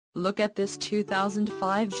Look at this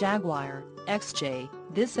 2005 Jaguar XJ.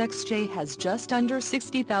 This XJ has just under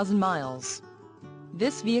 60,000 miles.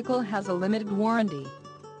 This vehicle has a limited warranty.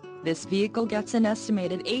 This vehicle gets an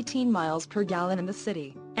estimated 18 miles per gallon in the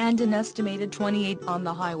city, and an estimated 28 on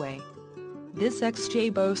the highway. This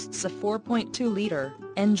XJ boasts a 4.2-liter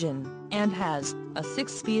engine, and has a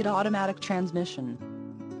 6-speed automatic transmission.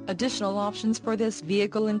 Additional options for this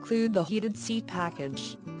vehicle include the heated seat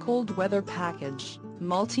package, cold weather package,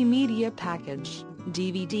 multimedia package,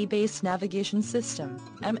 DVD-based navigation system,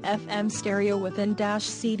 AM/FM stereo with in-dash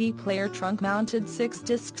CD player, trunk-mounted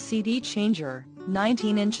 6-disc CD changer,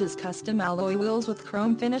 19 inches custom alloy wheels with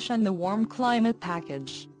chrome finish, and the warm climate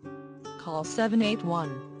package. Call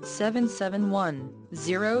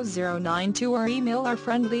 781-771-0092 or email our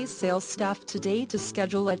friendly sales staff today to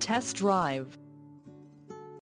schedule a test drive.